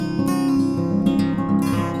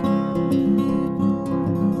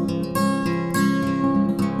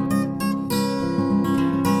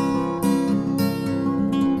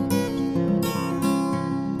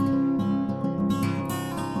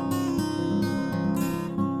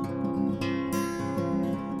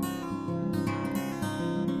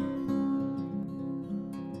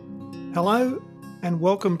Hello and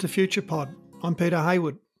welcome to FuturePod. I'm Peter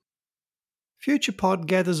Hayward. FuturePod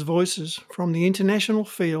gathers voices from the international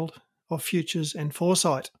field of futures and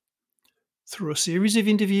foresight. Through a series of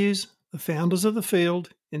interviews, the founders of the field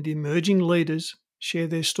and the emerging leaders share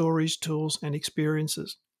their stories, tools and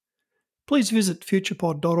experiences. Please visit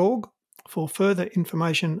futurepod.org for further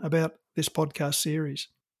information about this podcast series.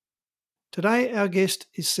 Today our guest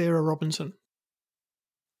is Sarah Robinson.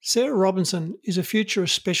 Sarah Robinson is a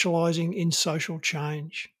futurist specialising in social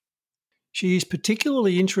change. She is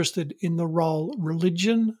particularly interested in the role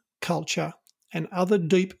religion, culture, and other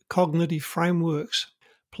deep cognitive frameworks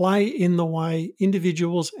play in the way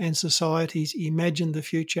individuals and societies imagine the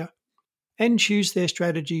future and choose their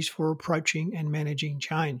strategies for approaching and managing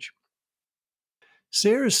change.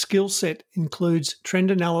 Sarah's skill set includes trend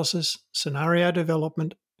analysis, scenario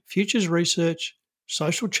development, futures research,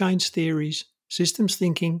 social change theories, systems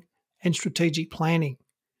thinking, and strategic planning.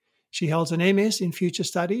 She holds an MS in Future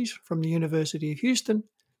Studies from the University of Houston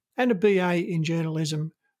and a BA in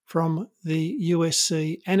Journalism from the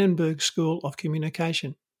USC Annenberg School of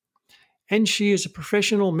Communication. And she is a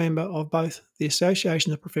professional member of both the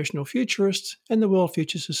Association of Professional Futurists and the World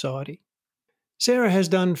Future Society. Sarah has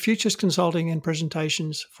done futures consulting and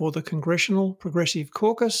presentations for the Congressional Progressive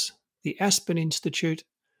Caucus, the Aspen Institute,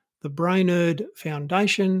 the Brainerd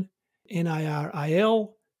Foundation,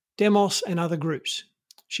 NARAL, Demos, and other groups.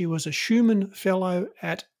 She was a Schumann Fellow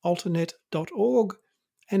at Alternet.org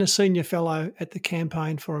and a Senior Fellow at the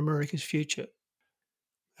Campaign for America's Future.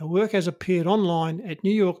 Her work has appeared online at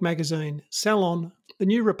New York Magazine, Salon, The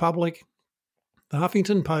New Republic, The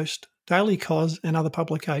Huffington Post, Daily Kos, and other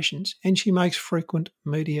publications, and she makes frequent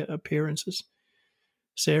media appearances.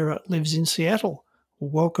 Sarah lives in Seattle.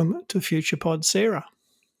 Welcome to FuturePod, Sarah.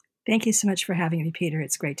 Thank you so much for having me, Peter.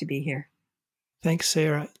 It's great to be here. Thanks,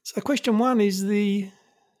 Sarah. So question one is the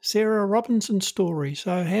Sarah Robinson story.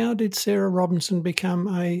 So how did Sarah Robinson become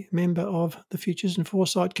a member of the Futures and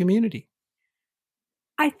Foresight community?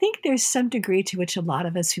 I think there's some degree to which a lot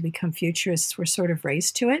of us who become futurists were sort of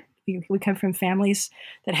raised to it. We come from families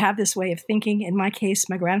that have this way of thinking. In my case,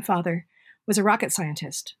 my grandfather was a rocket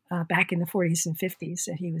scientist back in the 40s and 50s.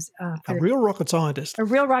 And he was a real rocket scientist. A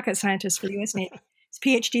real rocket scientist for the U.S. Navy. He's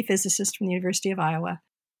a PhD physicist from the University of Iowa.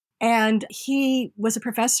 And he was a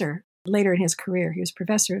professor later in his career. He was a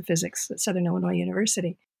professor of physics at Southern Illinois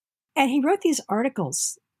University. And he wrote these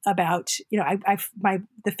articles about,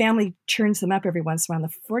 the family churns them up every once in a while in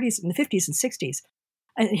the 40s, in the 50s and 60s.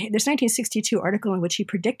 And there's a 1962 article in which he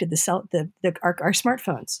predicted our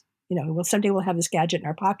smartphones. Someday we'll have this gadget in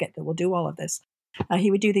our pocket that will do all of this. He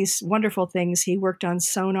would do these wonderful things. He worked on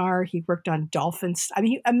sonar. He worked on dolphins.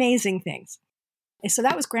 Amazing things. And so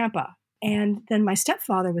that was Grandpa. And then my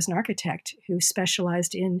stepfather was an architect who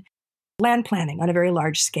specialized in land planning on a very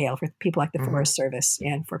large scale for people like the Forest Service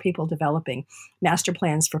and for people developing master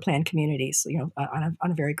plans for planned communities, on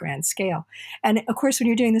a very grand scale. And of course, when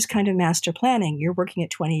you're doing this kind of master planning, you're working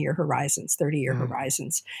at 20-year horizons, 30-year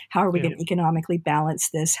horizons. How are we going to economically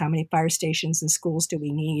balance this? How many fire stations and schools do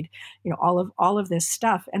we need? All of this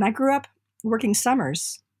stuff. And I grew up working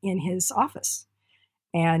summers in his office.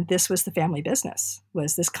 And this was the family business,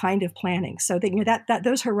 was this kind of planning. So that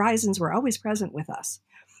those horizons were always present with us.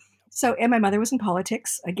 So, and my mother was in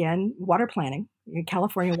politics, again, water planning,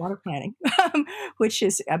 California water planning, which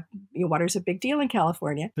is, water's a big deal in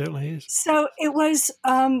California. Certainly is. So it was,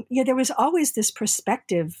 there was always this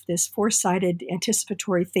perspective, this foresighted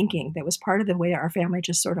anticipatory thinking that was part of the way our family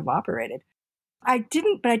just sort of operated. I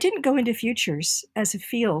didn't go into futures as a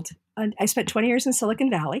field. I spent 20 years in Silicon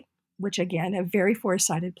Valley, which again, a very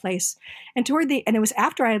foresighted place. And it was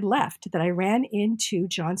after I had left that I ran into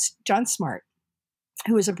John Smart,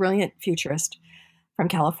 who was a brilliant futurist from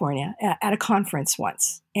California, at a conference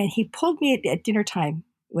once. And he pulled me at dinner time,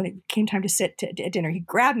 when it came time to sit at dinner. He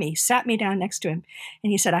grabbed me, sat me down next to him, and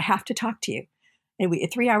he said, "I have to talk to you." And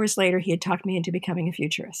 3 hours later, he had talked me into becoming a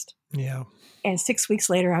futurist. Yeah. And 6 weeks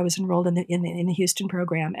later, I was enrolled in the Houston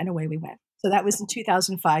program, and away we went. So that was in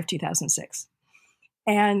 2005, 2006.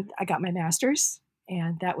 And I got my master's.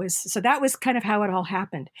 And that was kind of how it all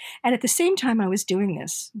happened. And at the same time I was doing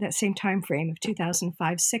this, that same time frame of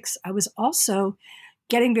 2005-06, I was also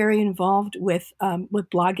getting very involved with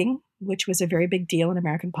blogging, which was a very big deal in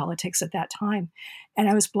American politics at that time. And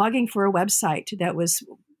I was blogging for a website that was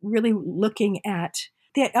really looking at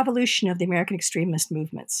the evolution of the American extremist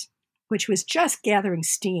movements, which was just gathering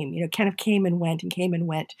steam, kind of came and went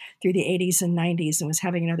through the 80s and 90s and was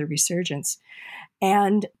having another resurgence.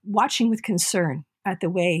 And watching with concern at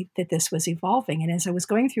the way that this was evolving. And as I was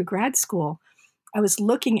going through grad school, I was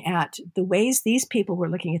looking at the ways these people were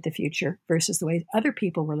looking at the future versus the way other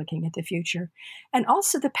people were looking at the future, and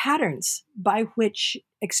also the patterns by which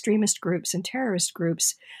extremist groups and terrorist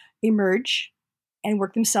groups emerge and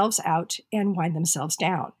work themselves out and wind themselves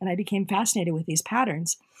down. And I became fascinated with these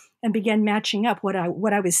patterns and began matching up what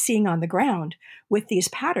I was seeing on the ground with these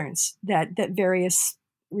patterns that various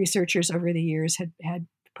researchers over the years had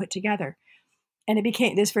put together. And it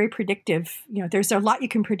became this very predictive, there's a lot you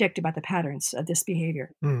can predict about the patterns of this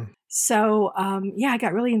behavior. Mm. So, I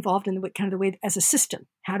got really involved in the way as a system.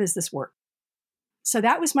 How does this work? So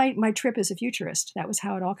that was my trip as a futurist. That was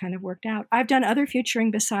how it all kind of worked out. I've done other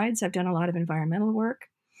futuring besides. I've done a lot of environmental work.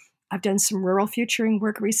 I've done some rural futuring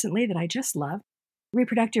work recently that I just love.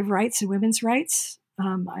 Reproductive rights and women's rights.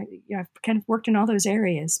 I've kind of worked in all those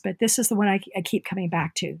areas, but this is the one I keep coming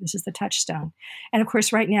back to. This is the touchstone. And of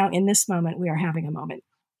course, right now in this moment, we are having a moment,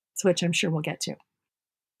 which I'm sure we'll get to.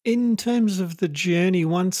 In terms of the journey,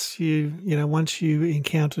 once you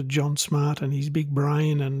encountered John Smart and his big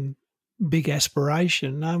brain and big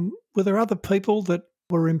aspiration, were there other people that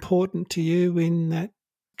were important to you in that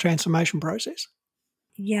transformation process?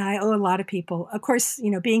 Yeah, I owe a lot of people. Of course,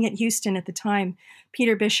 being at Houston at the time,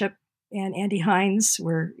 Peter Bishop and Andy Hines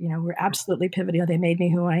were absolutely pivotal. They made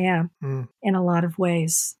me who I am in a lot of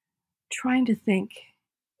ways. Trying to think,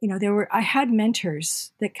 I had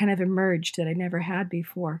mentors that kind of emerged that I never had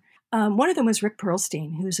before. One of them was Rick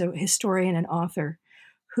Perlstein, who's a historian and author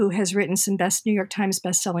who has written some New York Times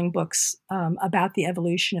bestselling books about the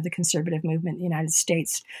evolution of the conservative movement in the United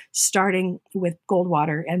States, starting with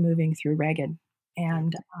Goldwater and moving through Reagan.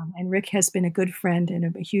 And Rick has been a good friend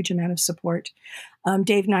and a huge amount of support.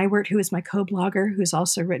 Dave Neiwert, who is my co-blogger, who's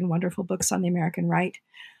also written wonderful books on the American right,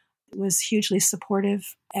 was hugely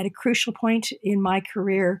supportive. At a crucial point in my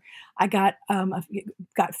career, I got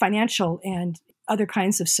financial and other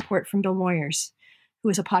kinds of support from Bill Moyers, who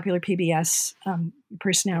is a popular PBS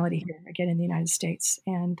personality here, again, in the United States.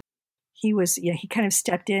 And he kind of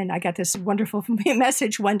stepped in. I got this wonderful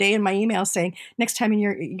message one day in my email saying, next time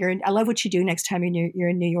I love what you do. Next time you're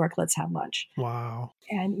in New York, let's have lunch. Wow.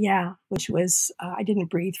 And which was, I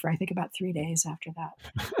didn't breathe for, I think, about 3 days after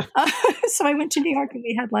that. So I went to New York and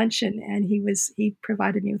we had lunch and he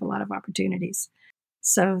provided me with a lot of opportunities.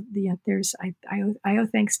 So I owe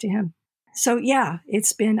thanks to him. So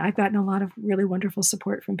I've gotten a lot of really wonderful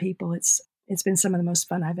support from people. It's been some of the most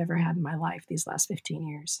fun I've ever had in my life these last 15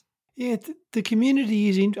 years. Yeah, the community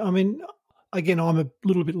is again, I'm a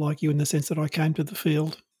little bit like you in the sense that I came to the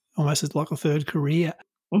field almost as like a third career.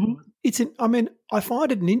 Mm-hmm. I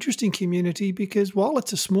find it an interesting community because while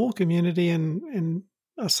it's a small community and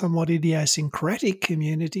a somewhat idiosyncratic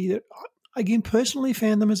community, that I, again, personally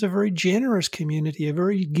found them as a very generous community, a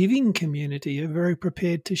very giving community, a very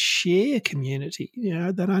prepared to share community.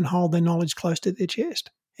 They don't hold their knowledge close to their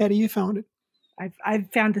chest. How do you find it? I've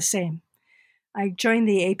found the same. I joined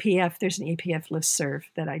the APF. There's an APF listserv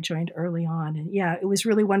that I joined early on. And it was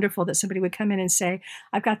really wonderful that somebody would come in and say,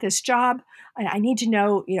 I've got this job. I need to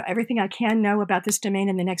know, everything I can know about this domain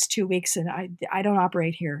in the next 2 weeks. And I don't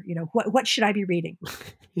operate here. What should I be reading?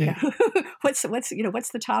 Yeah. What's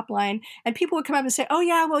the top line? And people would come up and say,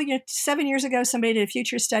 7 years ago, somebody did a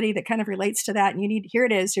future study that kind of relates to that. And here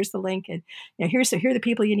it is. Here's the link. And here are the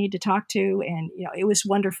people you need to talk to. And, it was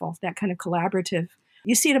wonderful, that kind of collaborative.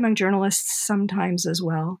 You see it among journalists sometimes as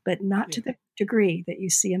well, but not to the degree that you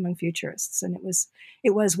see among futurists. And it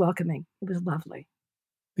was welcoming. It was lovely.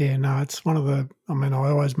 Yeah, no, it's one of the, I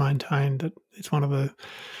always maintain that it's one of the,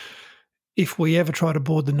 if we ever try to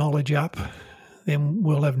board the knowledge up, then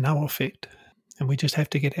we'll have no effect. And we just have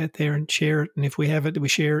to get out there and share it. And if we have it, we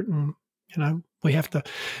share it. And,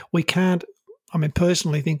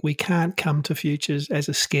 personally think we can't come to futures as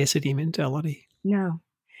a scarcity mentality. No.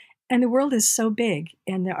 And the world is so big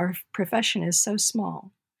and our profession is so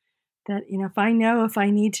small that, if I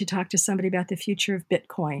need to talk to somebody about the future of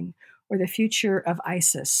Bitcoin or the future of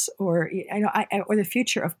ISIS or the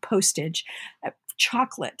future of postage,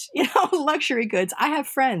 chocolate, luxury goods, I have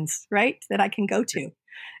friends, right, that I can go to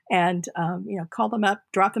and, call them up,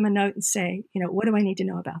 drop them a note and say, what do I need to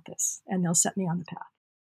know about this? And they'll set me on the path.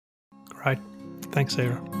 Great. Thanks,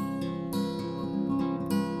 Sarah.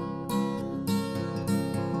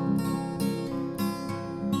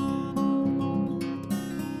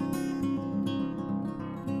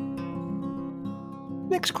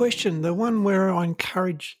 Next question, the one where I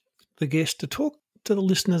encourage the guest to talk to the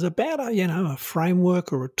listeners about a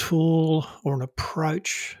framework or a tool or an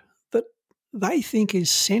approach that they think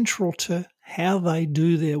is central to how they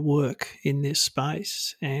do their work in this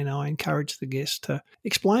space. And I encourage the guest to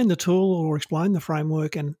explain the tool or explain the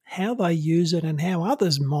framework and how they use it and how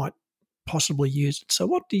others might possibly use it. So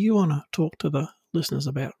what do you want to talk to the listeners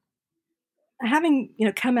about? Having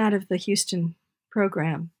come out of the Houston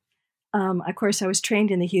program, of course, I was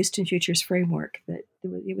trained in the Houston Futures Framework. That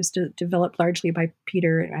it was developed largely by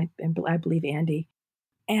Peter and I believe Andy,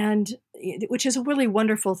 and which is a really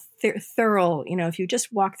wonderful, thorough. If you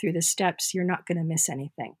just walk through the steps, you're not going to miss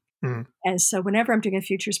anything. Mm. And so, whenever I'm doing a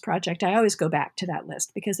futures project, I always go back to that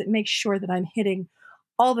list because it makes sure that I'm hitting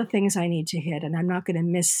all the things I need to hit, and I'm not going to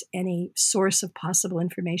miss any source of possible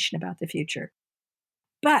information about the future.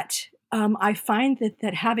 But I find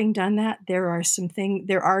that having done that, there are,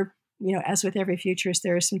 as with every futures,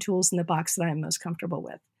 there are some tools in the box that I'm most comfortable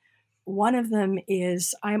with. One of them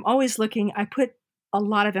is I'm always looking, I put a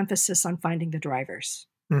lot of emphasis on finding the drivers.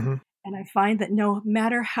 Mm-hmm. And I find that no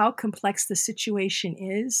matter how complex the situation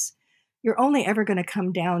is, you're only ever going to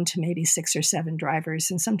come down to maybe 6 or 7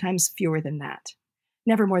 drivers, and sometimes fewer than that.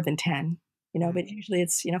 Never more than 10, but usually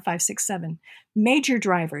it's, 5, 6, 7 major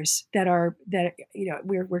drivers that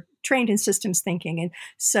we're trained in systems thinking. And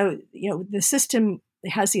so, the system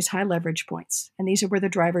has these high leverage points, and these are where the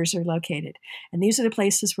drivers are located. And these are the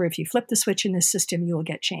places where if you flip the switch in this system, you will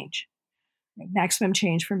get change, maximum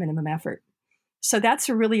change for minimum effort. So that's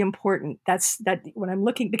a really important, that when I'm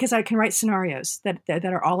looking, because I can write scenarios that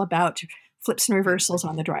are all about flips and reversals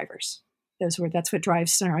on the drivers. That's what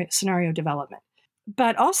drives scenario development.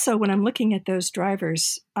 But also when I'm looking at those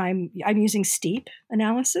drivers, I'm using steep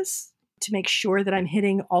analysis to make sure that I'm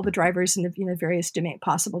hitting all the drivers in the various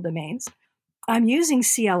possible domains. I'm using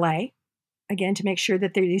CLA, again, to make sure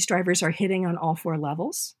that these drivers are hitting on all 4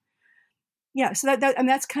 levels. Yeah, so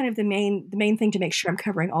that's kind of the main thing to make sure I'm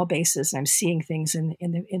covering all bases and I'm seeing things in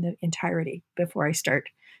the entirety before I start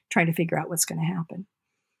trying to figure out what's going to happen.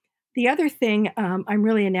 The other thing I'm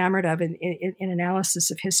really enamored of in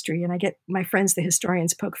analysis of history, and I get my friends, the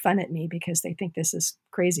historians, poke fun at me because they think this is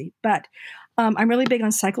crazy, but I'm really big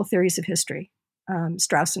on cycle theories of history,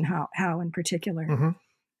 Strauss and Howe in particular. Mm-hmm. And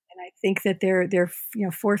I think that their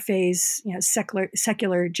 4-phase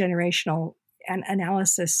secular generational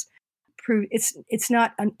analysis it's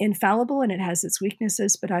not infallible and it has its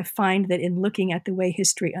weaknesses, but I find that in looking at the way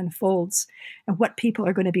history unfolds and what people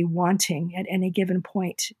are going to be wanting at any given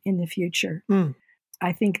point in the future,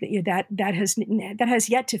 I think that has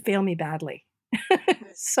yet to fail me badly.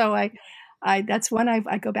 So I that's one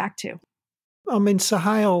I go back to. I mean,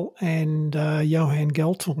 Sahel and Johan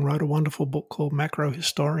Galtung wrote a wonderful book called Macro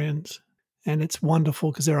Historians, and it's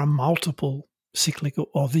wonderful because there are multiple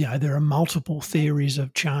there are multiple theories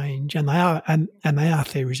of change, and they are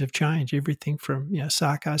theories of change. Everything from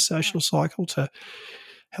Sarko's social cycle to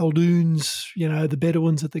Haldun's, the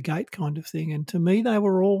Bedouins at the gate kind of thing. And to me, they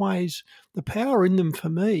were always, the power in them for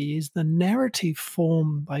me is the narrative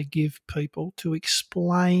form they give people to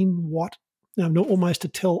explain almost to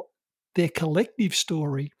tell their collective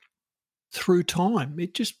story through time.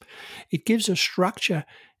 It gives a structure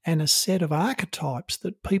and a set of archetypes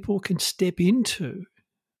that people can step into.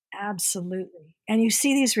 Absolutely. And you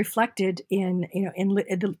see these reflected in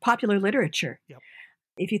the popular literature. Yep.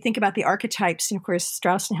 If you think about the archetypes, and of course,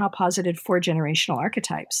 Strauss and Howe posited 4 generational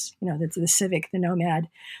archetypes, the civic, the nomad,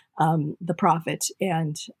 the prophet,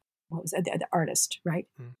 and the artist, right?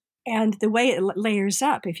 Mm. And the way it layers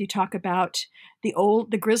up, if you talk about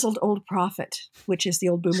the grizzled old prophet, which is the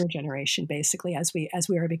old boomer generation, basically, as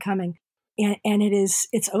we are becoming, and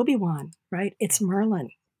it's Obi-Wan, right? It's Merlin,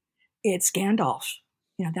 it's Gandalf.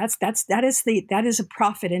 That is a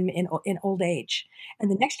prophet in old age,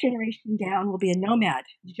 and the next generation down will be a nomad,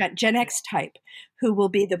 Gen X type, who will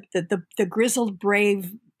be the grizzled,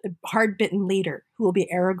 brave, hard-bitten leader, who will be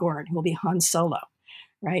Aragorn, who will be Han Solo,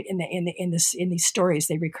 right? In these stories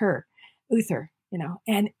they recur, Uther,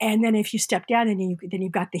 and then if you step down and then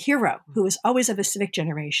you've got the hero who is always of a civic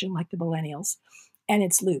generation like the millennials, and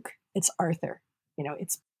it's Luke, it's Arthur,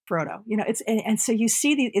 it's Frodo, and so you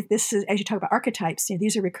see this is, as you talk about archetypes,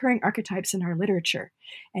 these are recurring archetypes in our literature,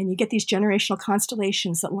 and you get these generational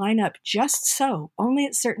constellations that line up just so, only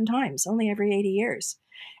at certain times, only every 80 years,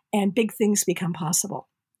 and big things become possible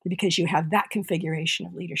because you have that configuration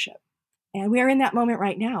of leadership. And we are in that moment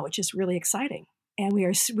right now, which is really exciting. And we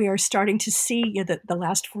are starting to see that the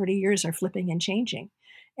last 40 years are flipping and changing,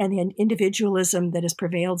 and the individualism that has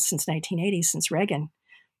prevailed since 1980, since Reagan,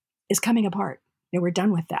 is coming apart. We're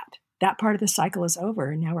done with that. That part of the cycle is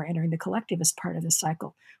over, and now we're entering the collectivist part of the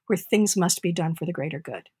cycle, where things must be done for the greater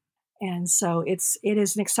good. And so it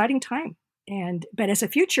is an exciting time. But as a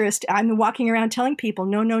futurist, I'm walking around telling people,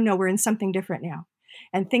 no, we're in something different now.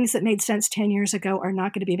 And things that made sense 10 years ago are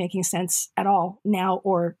not going to be making sense at all now,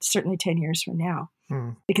 or certainly 10 years from now.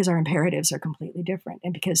 because our imperatives are completely different,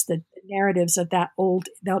 and because the narratives of that old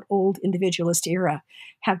individualist era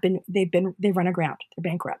they've run aground.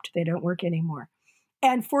 They're bankrupt. They don't work anymore.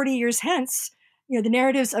 And 40 years hence, the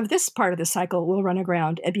narratives of this part of the cycle will run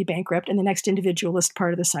aground and be bankrupt, and the next individualist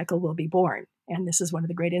part of the cycle will be born. And this is one of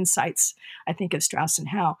the great insights, I think, of Strauss and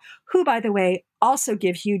Howe, who, by the way, also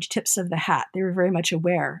give huge tips of the hat. They were very much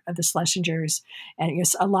aware of the Schlesingers and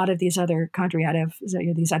a lot of these other Kondratiev,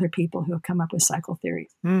 these other people who have come up with cycle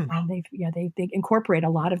theories. And they incorporate a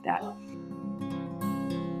lot of that.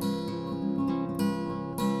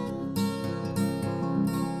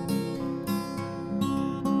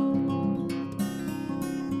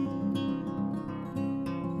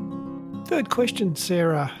 Third question,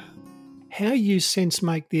 Sarah. How you sense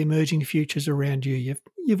make the emerging futures around you?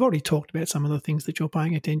 You've already talked about some of the things that you're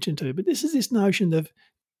paying attention to, but this is this notion of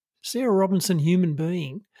Sarah Robinson, human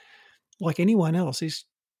being, like anyone else, is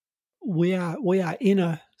we are in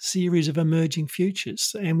a series of emerging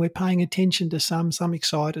futures, and we're paying attention to some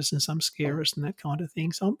excite us and some scare us and that kind of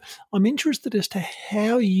thing. So I'm interested as to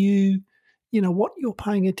how what you're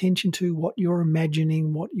paying attention to, what you're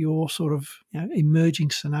imagining, what your sort of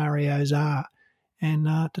emerging scenarios are, and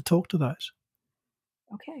to talk to those.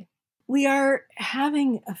 Okay. We are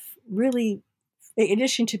having really, in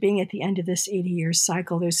addition to being at the end of this 80-year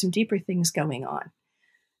cycle, there's some deeper things going on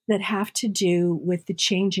that have to do with the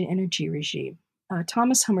change in energy regime.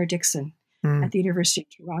 Thomas Homer Dixon at the University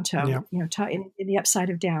of Toronto, in The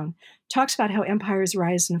Upside of Down, talks about how empires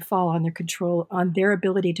rise and fall on their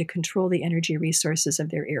ability to control the energy resources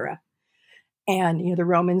of their era. And the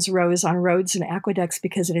Romans rose on roads and aqueducts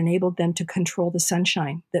because it enabled them to control the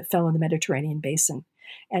sunshine that fell in the Mediterranean basin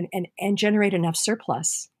and generate enough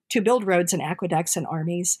surplus to build roads and aqueducts and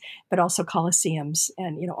armies, but also colosseums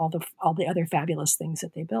and all the other fabulous things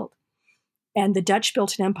that they built. And the Dutch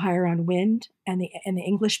built an empire on wind, and the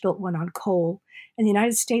English built one on coal, and the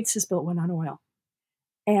United States has built one on oil.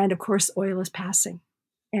 And of course, oil is passing.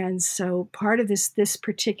 And so part of this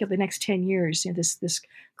particular next 10 years, this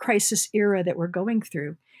crisis era that we're going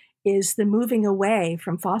through, is the moving away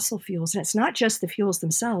from fossil fuels. And it's not just the fuels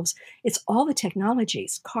themselves, it's all the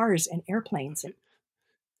technologies, cars and airplanes.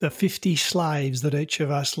 The 50 slaves that each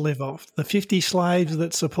of us live off, the 50 slaves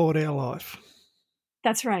that support our life.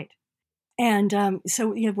 That's right. And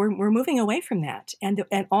so we're moving away from that. And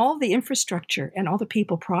all the infrastructure and all the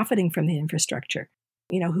people profiting from the infrastructure,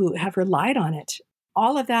 who have relied on it,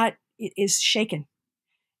 all of that is shaken.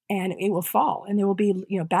 And it will fall, and there will be,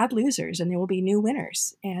 bad losers, and there will be new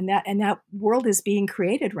winners, and that world is being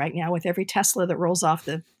created right now with every Tesla that rolls off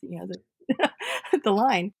the the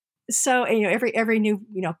line. So every new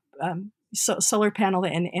solar panel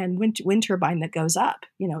and wind turbine that goes up,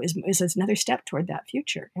 is another step toward that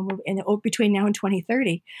future. And between now and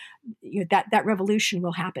 2030, that revolution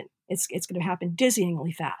will happen. It's going to happen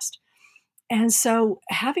dizzyingly fast. And so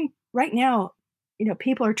right now,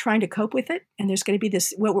 people are trying to cope with it. And there's going to be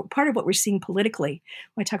this, part of what we're seeing politically,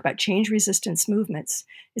 when I talk about change resistance movements,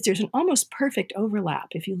 is there's an almost perfect overlap,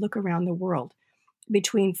 if you look around the world,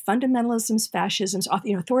 between fundamentalisms, fascisms,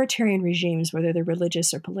 authoritarian regimes, whether they're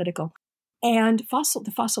religious or political, and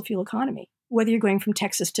the fossil fuel economy. Whether you're going from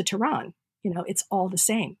Texas to Tehran, it's all the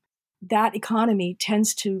same. That economy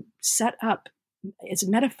tends to set up, it's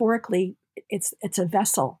metaphorically, it's a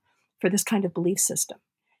vessel for this kind of belief system.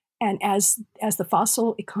 And as the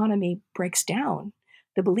fossil economy breaks down,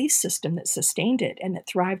 the belief system that sustained it and that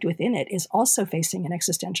thrived within it is also facing an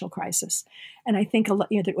existential crisis. And I think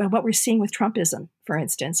what we're seeing with Trumpism, for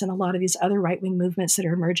instance, and a lot of these other right-wing movements that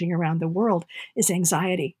are emerging around the world is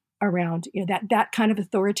anxiety around that kind of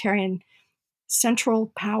authoritarian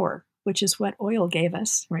central power, which is what oil gave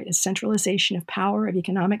us, right? A centralization of power, of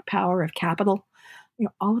economic power, of capital.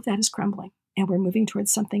 All of that is crumbling. And we're moving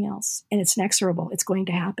towards something else. And it's inexorable. It's going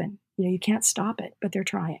to happen. You can't stop it, but they're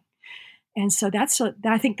trying. And so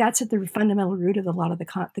I think that's at the fundamental root of a lot of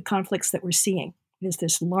the conflicts that we're seeing. Is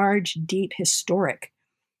this large, deep, historic,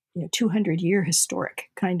 200-year historic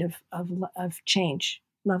kind of change,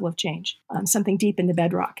 level of change. Something deep in the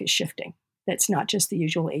bedrock is shifting. That's not just the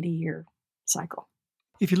usual 80-year cycle.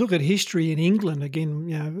 If you look at history in England, again,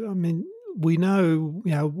 we know,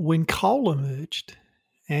 when coal emerged,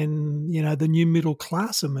 and, the new middle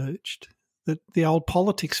class emerged, that the old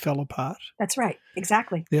politics fell apart. That's right.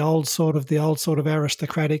 Exactly. The old sort of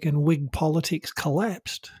aristocratic and Whig politics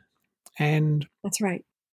collapsed. And that's right.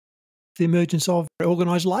 The emergence of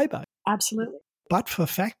organised labour. Absolutely. But for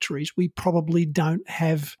factories, we probably don't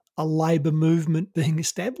have a labour movement being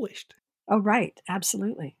established. Oh, right.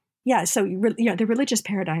 Absolutely. Yeah. So, the religious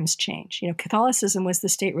paradigms change. Catholicism was the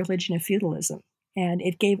state religion of feudalism. And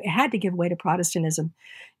it had to give way to Protestantism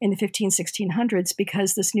in the 1600s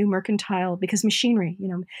because this new because machinery,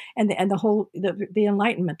 and the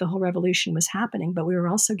Enlightenment, the whole revolution was happening, but we were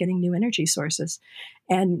also getting new energy sources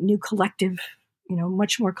and new collective,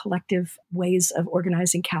 much more collective ways of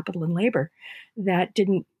organizing capital and labor that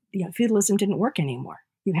feudalism didn't work anymore.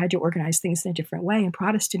 You had to organize things in a different way. And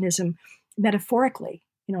Protestantism, metaphorically,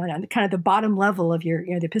 on kind of the bottom level of your,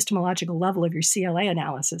 the epistemological level of your CLA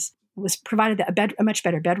analysis, was provided a much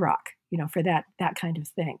better bedrock, for that kind of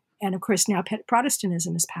thing. And of course, now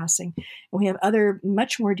Protestantism is passing, and we have other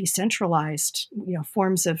much more decentralized,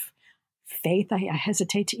 forms of faith. I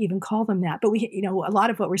hesitate to even call them that, but we, a lot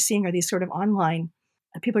of what we're seeing are these sort of online.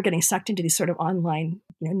 People are getting sucked into these sort of online,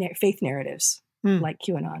 faith narratives like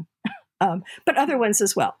QAnon. But other ones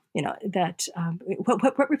as well, that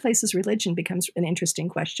what replaces religion becomes an interesting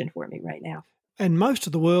question for me right now. And most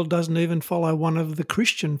of the world doesn't even follow one of the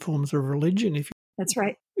Christian forms of religion. That's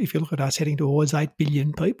right. If you look at us heading towards 8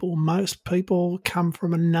 billion people, most people come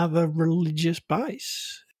from another religious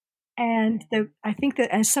base. And I think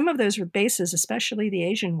that some of those bases, especially the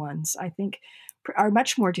Asian ones, I think are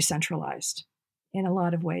much more decentralized in a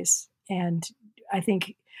lot of ways. And I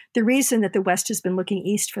think the reason that the West has been looking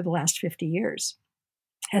east for the last 50 years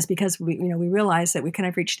is because we realize that we kind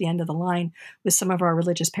of reached the end of the line with some of our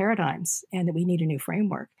religious paradigms and that we need a new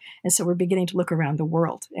framework. And so we're beginning to look around the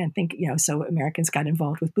world and think, so Americans got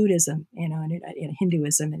involved with Buddhism, and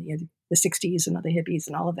Hinduism and the 60s and the hippies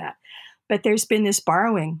and all of that. But there's been this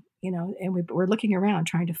borrowing, and we're looking around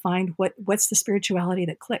trying to find what's the spirituality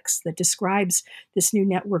that clicks, that describes this new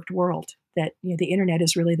networked world that, the internet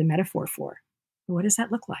is really the metaphor for. What does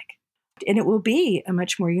that look like? And it will be a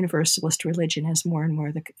much more universalist religion as more and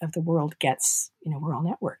more of the world gets, we're all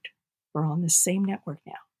networked. We're all on the same network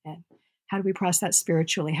now. And how do we process that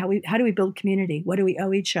spiritually? How do we build community? What do we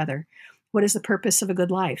owe each other? What is the purpose of a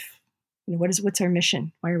good life? What's our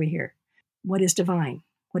mission? Why are we here? What is divine?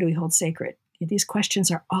 What do we hold sacred? These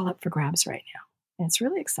questions are all up for grabs right now. And it's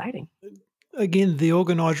really exciting. Again, the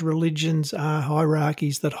organized religions are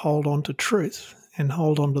hierarchies that hold on to truth and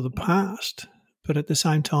hold on to the past. But at the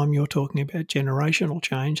same time, you're talking about generational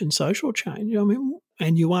change and social change.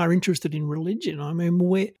 And you are interested in religion.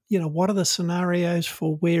 What are the scenarios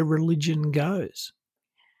for where religion goes?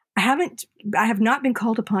 I have not been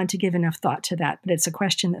called upon to give enough thought to that, but it's a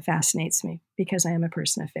question that fascinates me because I am a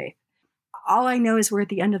person of faith. All I know is we're at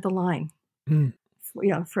the end of the line.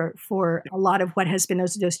 For a lot of what has been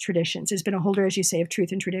those traditions. There's been a holder, as you say, of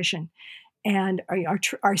truth and tradition. And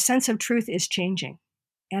our sense of truth is changing.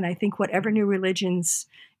 And I think whatever new religions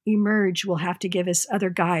emerge will have to give us other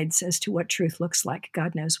guides as to what truth looks like.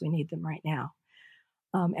 God knows we need them right now.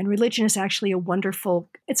 And religion is actually a wonderful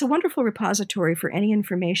repository for any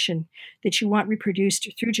information that you want reproduced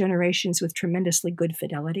through generations with tremendously good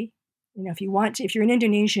fidelity. If you're in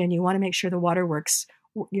Indonesia and you want to make sure the waterworks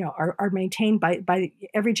are maintained by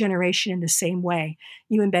every generation in the same way,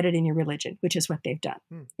 you embed it in your religion, which is what they've done.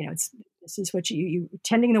 This is what you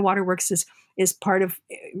tending the waterworks is part of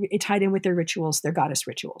it, tied in with their rituals, their goddess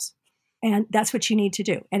rituals, and that's what you need to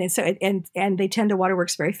do. And and they tend to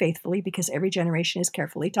waterworks very faithfully because every generation is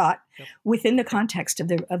carefully taught within the context of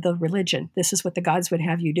the religion. This is what the gods would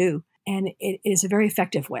have you do, and it is a very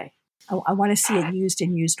effective way. I want to see it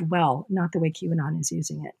used well, not the way QAnon is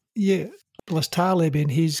using it. Yeah. Plus, Taleb, in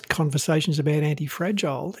his conversations about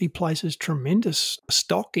Anti-Fragile, he places tremendous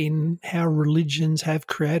stock in how religions have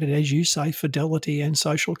created, as you say, fidelity and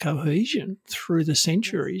social cohesion through the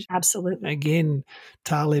centuries. Absolutely. Again,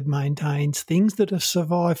 Taleb maintains things that have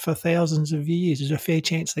survived for thousands of years. There's a fair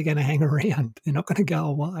chance they're going to hang around. They're not going to go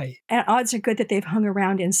away. And odds are good that they've hung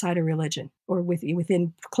around inside a religion or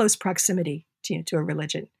within close proximity to a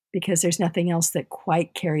religion, because there's nothing else that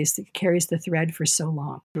quite carries the thread for so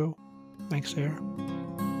long. Sure. Thanks, Sarah.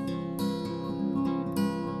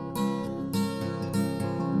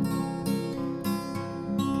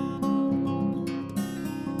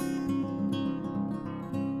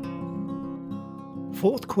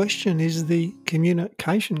 Fourth question is the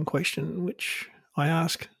communication question, which I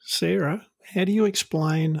ask Sarah. How do you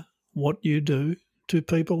explain what you do to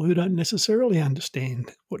people who don't necessarily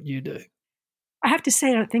understand what you do? I have to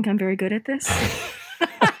say, I don't think I'm very good at this.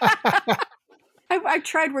 I've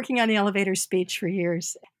tried working on the elevator speech for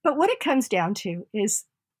years. But what it comes down to is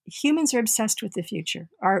humans are obsessed with the future.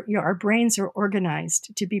 Our brains are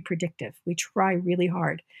organized to be predictive. We try really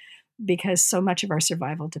hard because so much of our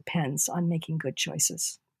survival depends on making good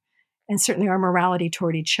choices. And certainly our morality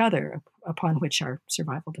toward each other, upon which our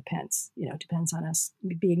survival depends, depends on us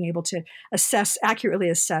being able to accurately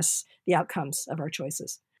assess the outcomes of our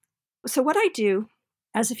choices. So what I do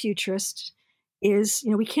as a futurist is,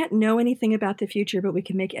 we can't know anything about the future, but we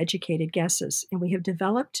can make educated guesses. And we have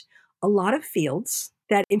developed a lot of fields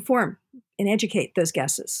that inform and educate those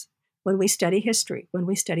guesses. When we study history, when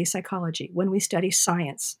we study psychology, when we study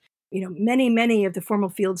science, many of the formal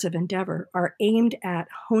fields of endeavor are aimed at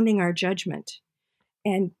honing our judgment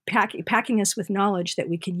and packing us with knowledge that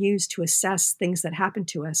we can use to assess things that happen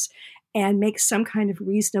to us and make some kind of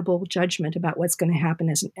reasonable judgment about what's going to happen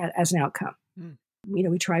as an outcome. Mm.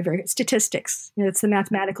 We try statistics. It's the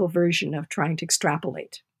mathematical version of trying to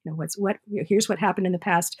extrapolate. Here's what happened in the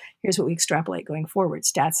past. Here's what we extrapolate going forward.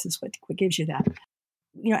 Stats is what gives you that.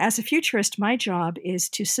 As a futurist, my job is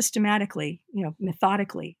to systematically,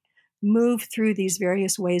 methodically move through these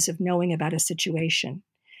various ways of knowing about a situation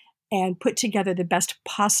and put together the best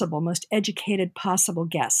possible, most educated possible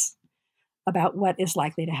guess about what is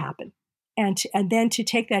likely to happen. And then to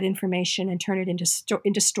take that information and turn it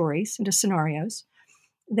into stories, into scenarios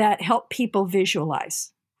that help people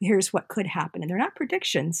visualize. Here's what could happen. And they're not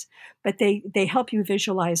predictions, but they help you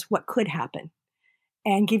visualize what could happen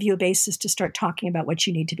and give you a basis to start talking about what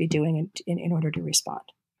you need to be doing in order to respond.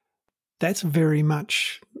 That's very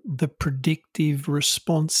much the predictive,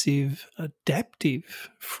 responsive, adaptive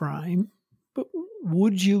frame. But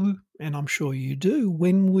would you, and I'm sure you do,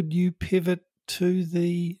 when would you pivot to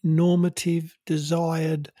the normative,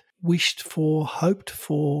 desired, wished for, hoped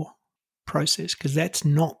for process? Because that's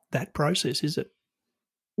not that process, is it?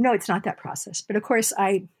 No, it's not that process. But of course,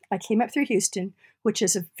 I came up through Houston, which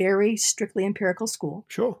is a very strictly empirical school.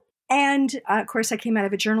 Sure. And of course, I came out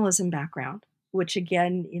of a journalism background, which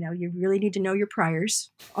again, you really need to know your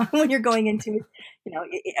priors when you're going into,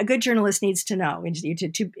 a good journalist needs to know.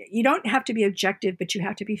 You don't have to be objective, but you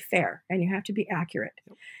have to be fair and you have to be accurate.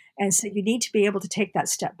 Yep. And so you need to be able to take that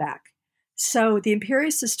step back. So the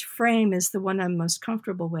empiricist frame is the one I'm most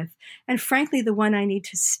comfortable with. And frankly, the one I need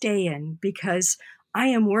to stay in because I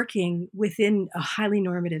am working within a highly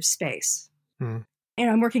normative space. Mm. And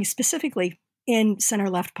I'm working specifically in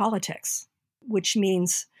center-left politics, which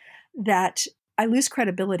means that I lose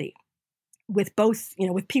credibility with both,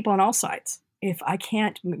 with people on all sides. If I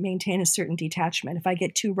can't maintain a certain detachment, if I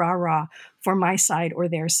get too rah-rah for my side or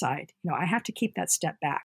their side, I have to keep that step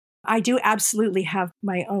back. I do absolutely have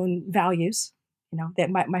my own values, that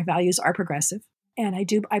my values are progressive. And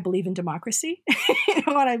I believe in democracy.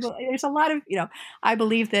 There's a lot of, I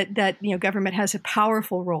believe that government has a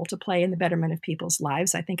powerful role to play in the betterment of people's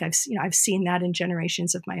lives. I think I've seen that in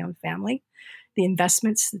generations of my own family. The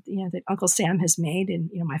investments that Uncle Sam has made, and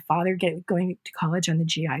my father going to college on the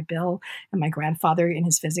GI Bill, and my grandfather in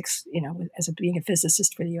his physics, being a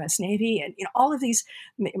physicist for the U.S. Navy, and all of these.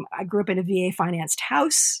 I grew up in a VA financed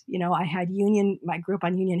house. I had I grew up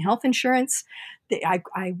on union health insurance.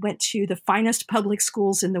 I went to the finest public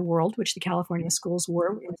schools in the world, which the California schools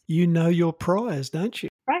were. You know your prize, don't you?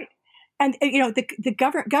 Right. And, the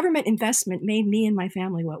government investment made me and my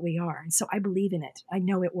family what we are. And so I believe in it. I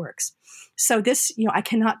know it works. So this, I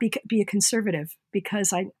cannot be a conservative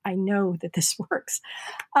because I know that this works.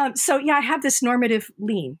 I have this normative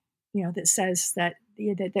lean, that says that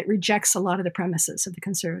rejects a lot of the premises of the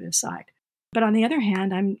conservative side. But on the other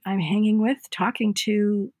hand, I'm talking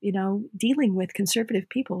to, dealing with conservative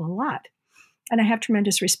people a lot. And I have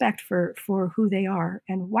tremendous respect for who they are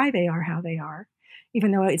and why they are how they are.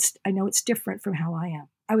 Even though I know it's different from how I am.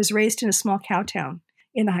 I was raised in a small cow town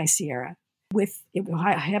in the High Sierra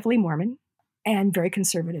heavily Mormon and very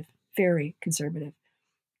conservative.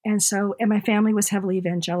 And my family was heavily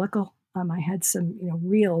evangelical. I had some,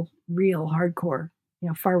 real hardcore,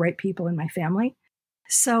 far right people in my family.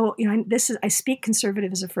 So, I speak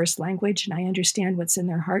conservative as a first language and I understand what's in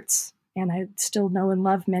their hearts. And I still know and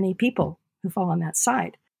love many people who fall on that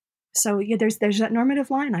side. So there's that normative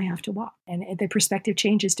line I have to walk, and the perspective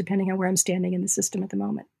changes depending on where I'm standing in the system at the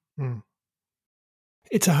moment. Mm.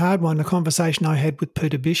 It's a hard one. The conversation I had with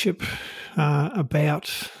Peter Bishop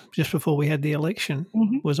about just before we had the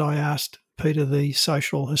election was I asked Peter the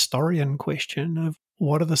social historian question of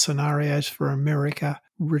what are the scenarios for America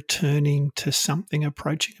returning to something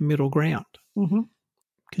approaching a middle ground?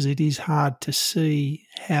 Because it is hard to see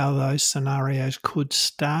how those scenarios could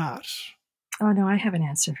start. Oh, no, I have an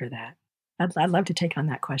answer for that. I'd love to take on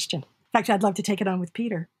that question. In fact, I'd love to take it on with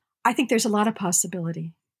Peter. I think there's a lot of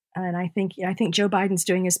possibility. And I think Joe Biden's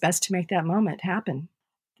doing his best to make that moment happen.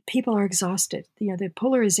 People are exhausted. The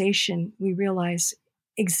polarization, we realize,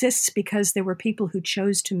 exists because there were people who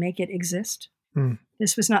chose to make it exist. Mm.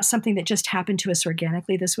 This was not something that just happened to us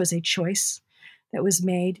organically. This was a choice that was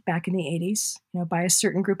made back in the 80s, by a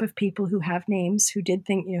certain group of people who have names, who did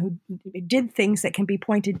things that can be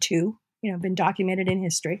pointed to, been documented in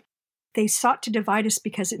history. They sought to divide us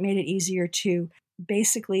because it made it easier to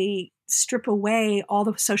basically strip away all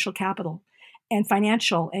the social capital and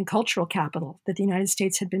financial and cultural capital that the United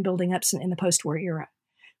States had been building up in the post-war era.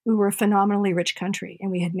 We were a phenomenally rich country,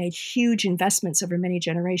 and we had made huge investments over many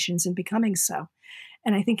generations in becoming so.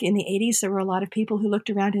 And I think in the 80s, there were a lot of people who looked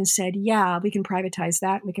around and said, yeah, we can privatize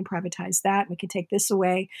that, we can privatize that, we can take this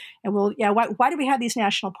away. And why do we have these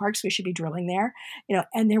national parks? We should be drilling there.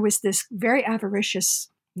 And there was this very avaricious,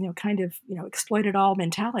 exploit it all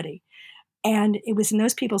mentality. And it was in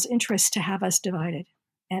those people's interest to have us divided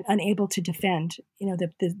and unable to defend,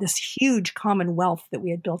 this huge commonwealth that we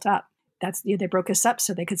had built up. They broke us up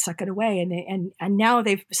so they could suck it away. And now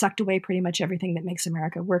they've sucked away pretty much everything that makes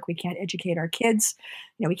America work. We can't educate our kids.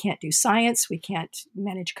 We can't do science. We can't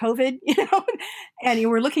manage COVID, and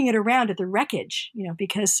we're looking around at the wreckage,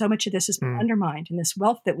 because so much of this has been undermined, and this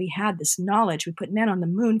wealth that we had, this knowledge, we put men on the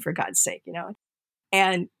moon, for God's sake,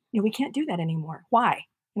 and we can't do that anymore. Why?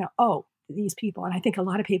 These people. And I think a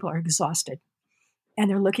lot of people are exhausted, and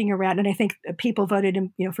they're looking around, and I think people voted,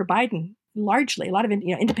 for Biden. Largely, a lot of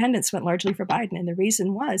independents went largely for Biden, and the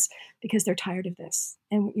reason was because they're tired of this,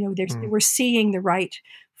 and we're seeing the right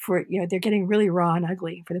for they're getting really raw and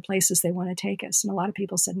ugly for the places they want to take us, and a lot of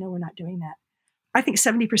people said no, we're not doing that. I think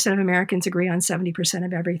 70% of Americans agree on 70%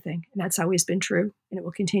 of everything, and that's always been true, and it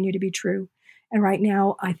will continue to be true. And right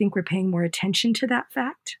now, I think we're paying more attention to that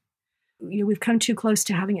fact. We've come too close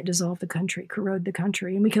to having it dissolve the country, corrode the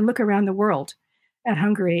country, and we can look around the world at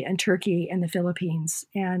Hungary and Turkey and the Philippines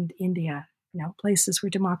and India, places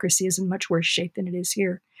where democracy is in much worse shape than it is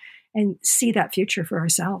here, and see that future for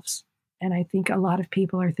ourselves. And I think a lot of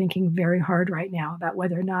people are thinking very hard right now about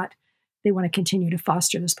whether or not they want to continue to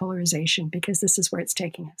foster this polarization, because this is where it's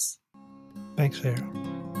taking us. Thanks, Sarah.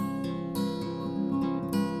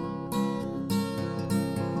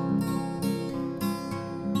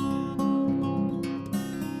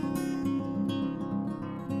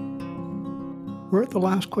 We're at the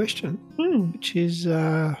last question, which is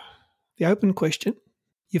the open question.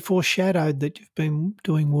 You foreshadowed that you've been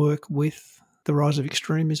doing work with the rise of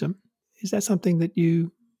extremism. Is that something that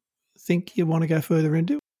you think you want to go further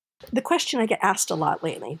into? The question I get asked a lot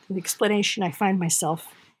lately, the explanation I find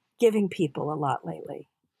myself giving people a lot lately,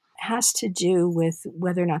 has to do with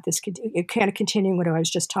whether or not this could, kind of continuing what I was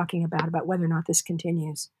just talking about whether or not this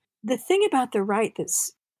continues. The thing about the right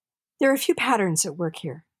there are a few patterns at work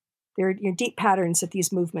here. There are deep patterns that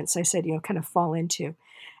these movements, I said, kind of fall into.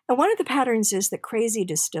 And one of the patterns is that crazy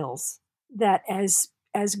distills, that as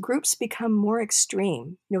groups become more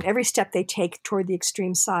extreme, every step they take toward the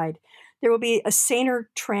extreme side, there will be a saner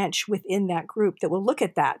tranche within that group that will look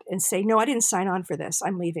at that and say, no, I didn't sign on for this.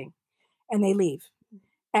 I'm leaving. And they leave.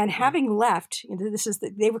 And having left,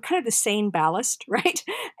 they were kind of the sane ballast, right?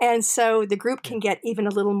 And so the group can get even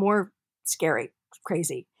a little more scary,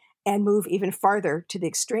 crazy, and move even farther to the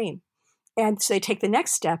extreme. And so they take the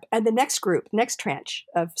next step, and the next group, next tranche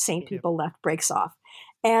of sane people left breaks off,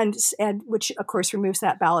 and which of course removes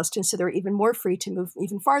that ballast, and so they're even more free to move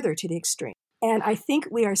even farther to the extreme. And I think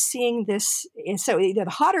we are seeing this. And so the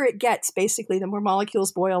hotter it gets, basically, the more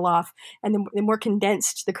molecules boil off, and the more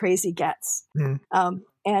condensed the crazy gets.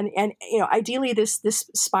 And ideally, this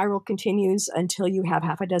spiral continues until you have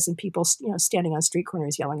half a dozen people, standing on street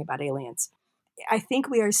corners yelling about aliens. I think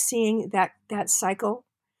we are seeing that cycle.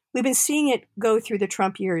 We've been seeing it go through the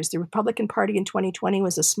Trump years. The Republican Party in 2020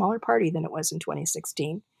 was a smaller party than it was in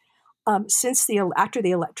 2016. After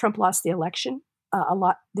Trump lost the election,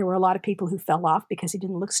 there were a lot of people who fell off because he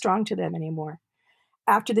didn't look strong to them anymore.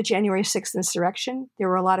 After the January 6th insurrection, there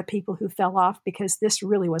were a lot of people who fell off because this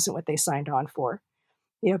really wasn't what they signed on for.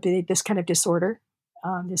 This kind of disorder,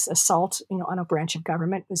 this assault, on a branch of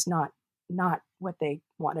government was not what they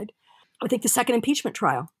wanted. I think the second impeachment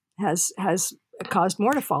trial has caused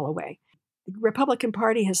more to fall away. The Republican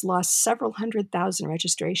Party has lost several 100,000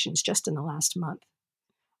 registrations just in the last month,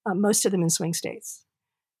 most of them in swing states.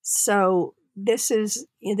 So this is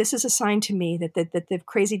a sign to me that the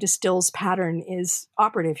crazy distills pattern is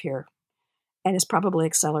operative here and is probably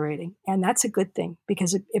accelerating. And that's a good thing,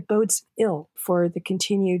 because it bodes ill for the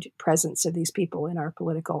continued presence of these people in our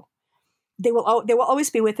political. They will always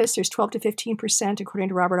be with us. There's 12 to 15%, according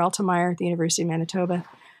to Robert Altemeyer at the University of Manitoba.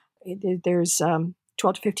 There's 12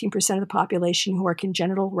 to 15% of the population who are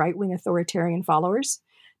congenital right-wing authoritarian followers.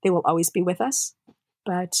 They will always be with us.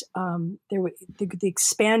 But the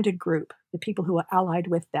expanded group, the people who are allied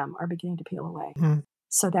with them, are beginning to peel away.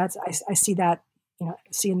 So I see that,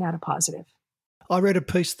 seeing that a positive. I read a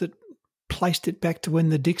piece that placed it back to when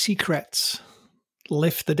the Dixiecrats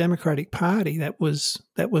left the Democratic Party. That was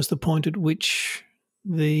the point at which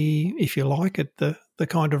the the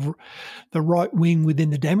kind of the right wing within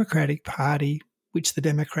the Democratic Party, which the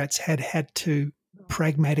Democrats had to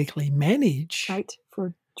pragmatically manage. Right.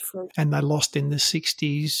 And they lost in the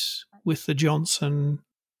 60s with the Johnson.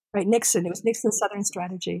 Right, Nixon. It was Nixon's Southern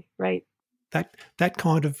strategy, right? That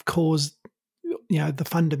kind of caused, the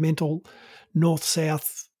fundamental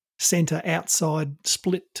north-south, centre-outside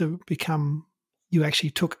split to become. You actually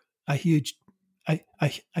took a huge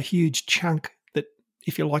chunk that,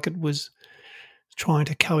 if you like, it was trying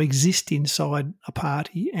to coexist inside a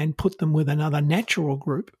party and put them with another natural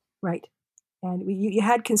group. Right. And you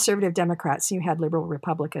had conservative Democrats, you had liberal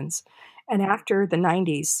Republicans. And after the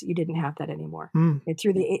 90s, you didn't have that anymore.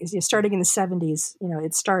 Starting in the 70s,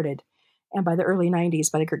 it started. And by the early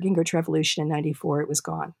 90s, by the Gingrich Revolution in 94, it was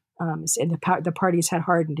gone. And the parties had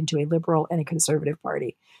hardened into a liberal and a conservative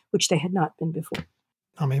party, which they had not been before.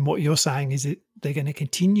 I mean, what you're saying is that they're going to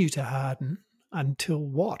continue to harden until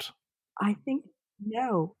what? I think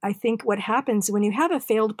what happens when you have a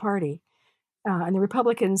failed party, and the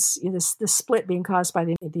Republicans, the split being caused by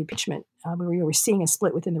the impeachment, where we're seeing a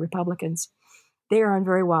split within the Republicans, they are on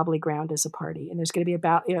very wobbly ground as a party, and there's going to be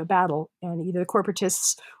a battle, and either the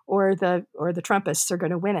corporatists or the Trumpists are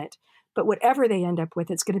going to win it. But whatever they end up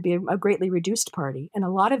with, it's going to be a greatly reduced party, and a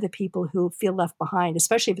lot of the people who feel left behind,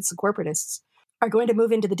 especially if it's the corporatists, are going to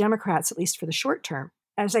move into the Democrats, at least for the short term,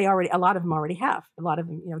 as a lot of them already have. A lot of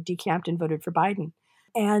them, decamped and voted for Biden,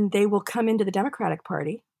 and they will come into the Democratic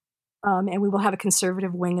Party. And we will have a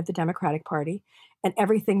conservative wing of the Democratic Party, and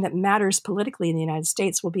everything that matters politically in the United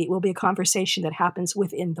States will be a conversation that happens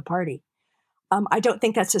within the party. I don't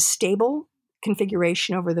think that's a stable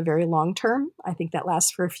configuration over the very long term. I think that lasts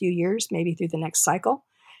for a few years, maybe through the next cycle.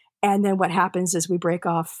 And then what happens is we break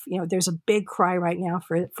off. There's a big cry right now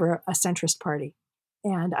for a centrist party.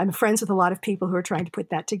 And I'm friends with a lot of people who are trying to put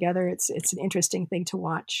that together. It's an interesting thing to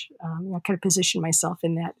watch. I kind of position myself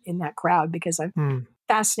in that crowd because I'm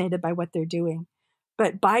fascinated by what they're doing.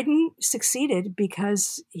 But Biden succeeded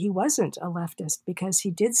because he wasn't a leftist, because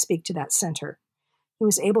he did speak to that center. He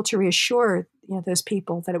was able to reassure those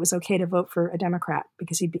people that it was okay to vote for a Democrat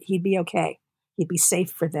because he'd be okay. He'd be safe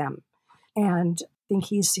for them. And I think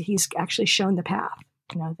he's actually shown the path.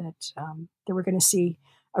 That we're going to see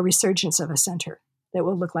a resurgence of a center that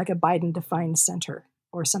will look like a Biden-defined center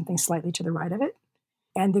or something slightly to the right of it.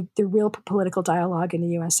 And the real political dialogue in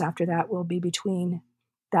the U.S. after that will be between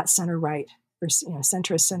that center right, or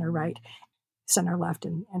centrist center right, center left,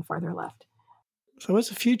 and farther left. So as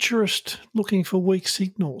a futurist looking for weak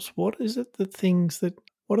signals, what are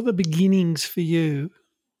the beginnings for you,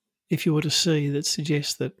 if you were to see, that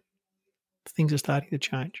suggest that things are starting to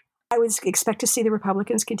change? I would expect to see the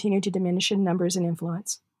Republicans continue to diminish in numbers and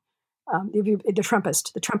influence. The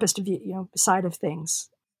Trumpist side of things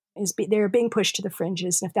they're being pushed to the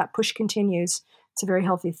fringes, and if that push continues, it's a very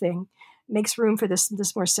healthy thing. It makes room for this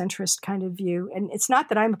more centrist kind of view. And it's not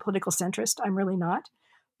that I'm a political centrist; I'm really not.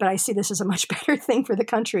 But I see this as a much better thing for the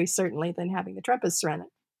country, certainly, than having the Trumpists run it.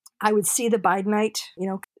 I would see the Bidenite,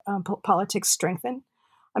 politics strengthen.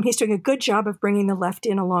 He's doing a good job of bringing the left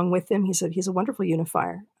in along with him. He's a wonderful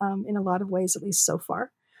unifier in a lot of ways, at least so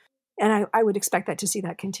far. And I would expect to see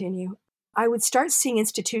that continue. I would start seeing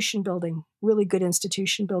institution building, really good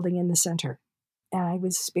institution building in the center. And I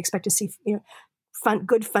would expect to see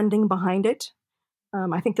good funding behind it.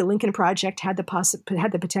 I think the Lincoln Project had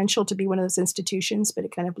the potential to be one of those institutions, but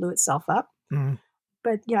it kind of blew itself up. Mm.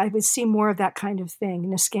 But I would see more of that kind of thing.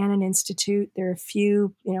 Niskanen Institute, there are a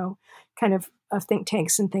few, kind of think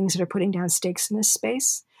tanks and things that are putting down stakes in this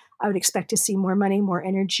space. I would expect to see more money, more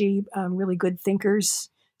energy, really good thinkers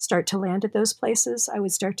start to land at those places. I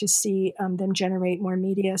would start to see them generate more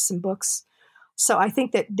media, some books. So I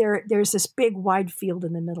think that there's this big wide field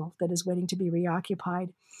in the middle that is waiting to be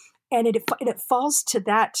reoccupied. And it falls to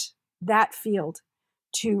that field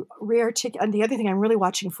to re-articulate. And the other thing I'm really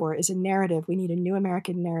watching for is a narrative. We need a new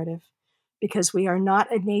American narrative, because we are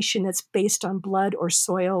not a nation that's based on blood or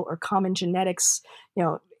soil or common genetics.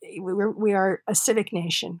 We are a civic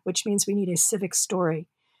nation, which means we need a civic story.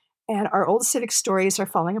 And our old civic stories are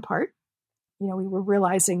falling apart. We were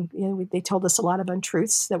realizing, they told us a lot of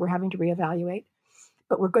untruths that we're having to reevaluate.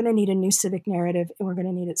 But we're going to need a new civic narrative, and we're going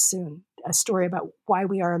to need it soon. A story about why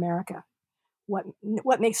we are America.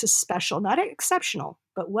 What makes us special, not exceptional,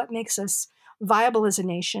 but what makes us viable as a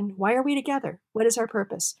nation? Why are we together? What is our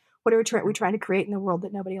purpose? What are we trying to create in the world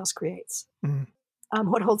that nobody else creates? Mm.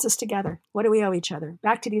 What holds us together? What do we owe each other?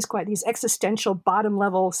 Back to these existential bottom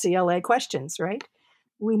level CLA questions, right?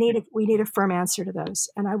 We need a firm answer to those,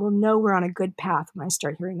 and I will know we're on a good path when I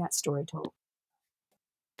start hearing that story told.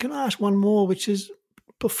 Can I ask one more, which is,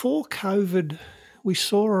 before COVID, we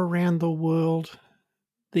saw around the world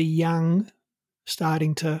the young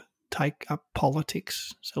starting to take up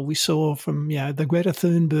politics. So we saw from the Greta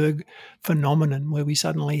Thunberg phenomenon, where we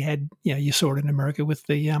suddenly had you saw it in America with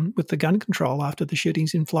the gun control after the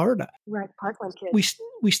shootings in Florida. Right, Parkland kids.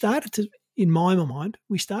 We started to, in my mind,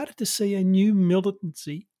 see a new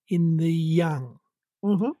militancy in the young.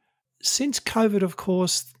 Mm-hmm. Since COVID, of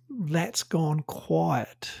course, that's gone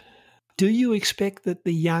quiet. Do you expect that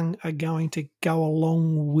the young are going to go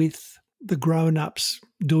along with the grown-ups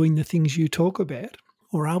doing the things you talk about?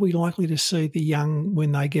 Or are we likely to see the young,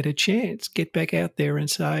 when they get a chance, get back out there and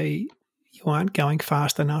say, you aren't going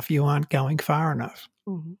fast enough, you aren't going far enough?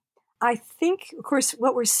 Mm-hmm. I think, of course,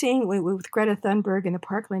 what we're seeing with Greta Thunberg and the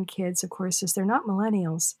Parkland kids, of course, is they're not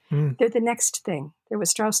millennials. Mm. They're the next thing. They're what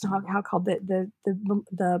Strauss and Howe called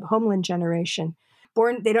the Homeland generation.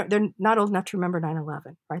 They're not old enough to remember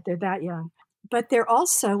 9/11, right? They're that young. But they're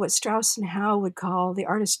also what Strauss and Howe would call the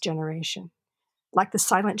artist generation, like the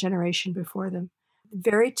silent generation before them.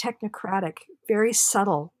 Very technocratic, very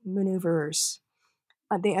subtle maneuverers.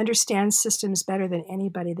 They understand systems better than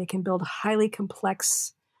anybody. They can build highly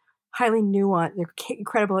complex, highly nuanced. They're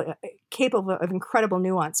capable of incredible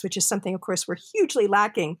nuance, which is something, of course, we're hugely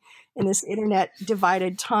lacking in this internet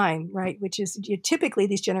divided time, right? Which is typically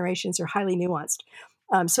these generations are highly nuanced.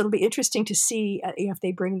 So it'll be interesting to see if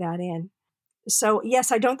they bring that in. So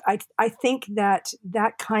yes, I think that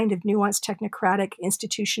kind of nuanced technocratic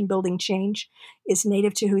institution building change is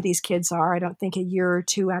native to who these kids are. I don't think a year or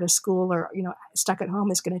two out of school or, stuck at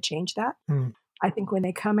home is going to change that. Mm. I think when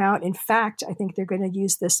they come out, in fact, I think they're going to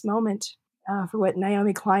use this moment for what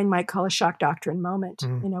Naomi Klein might call a shock doctrine moment.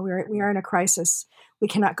 Mm. We are in a crisis. We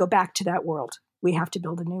cannot go back to that world. We have to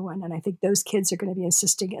build a new one. And I think those kids are going to be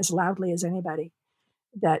insisting as loudly as anybody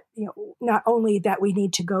that, not only that we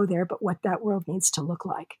need to go there, but what that world needs to look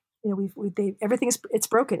like. It's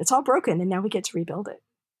broken. It's all broken. And now we get to rebuild it.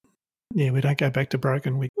 Yeah, we don't go back to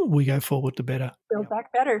broken. We go forward to better. Build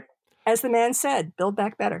back better. As the man said, build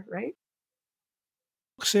back better, right?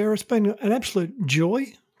 Sarah, it's been an absolute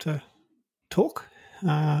joy to talk.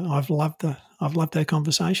 I've loved our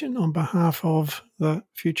conversation. On behalf of the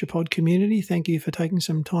Future Pod community, thank you for taking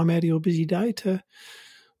some time out of your busy day to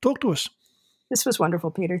talk to us. This was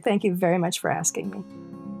wonderful, Peter. Thank you very much for asking me.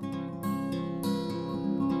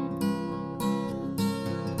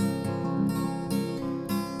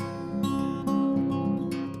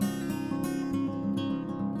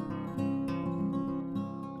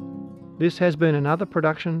 This has been another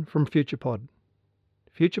production from FuturePod.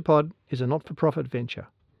 FuturePod is a not-for-profit venture.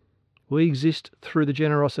 We exist through the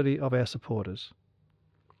generosity of our supporters.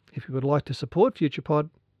 If you would like to support FuturePod,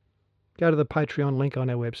 go to the Patreon link on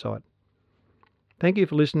our website. Thank you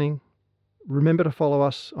for listening. Remember to follow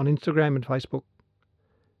us on Instagram and Facebook.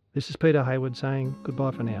 This is Peter Hayward saying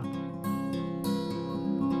goodbye for now.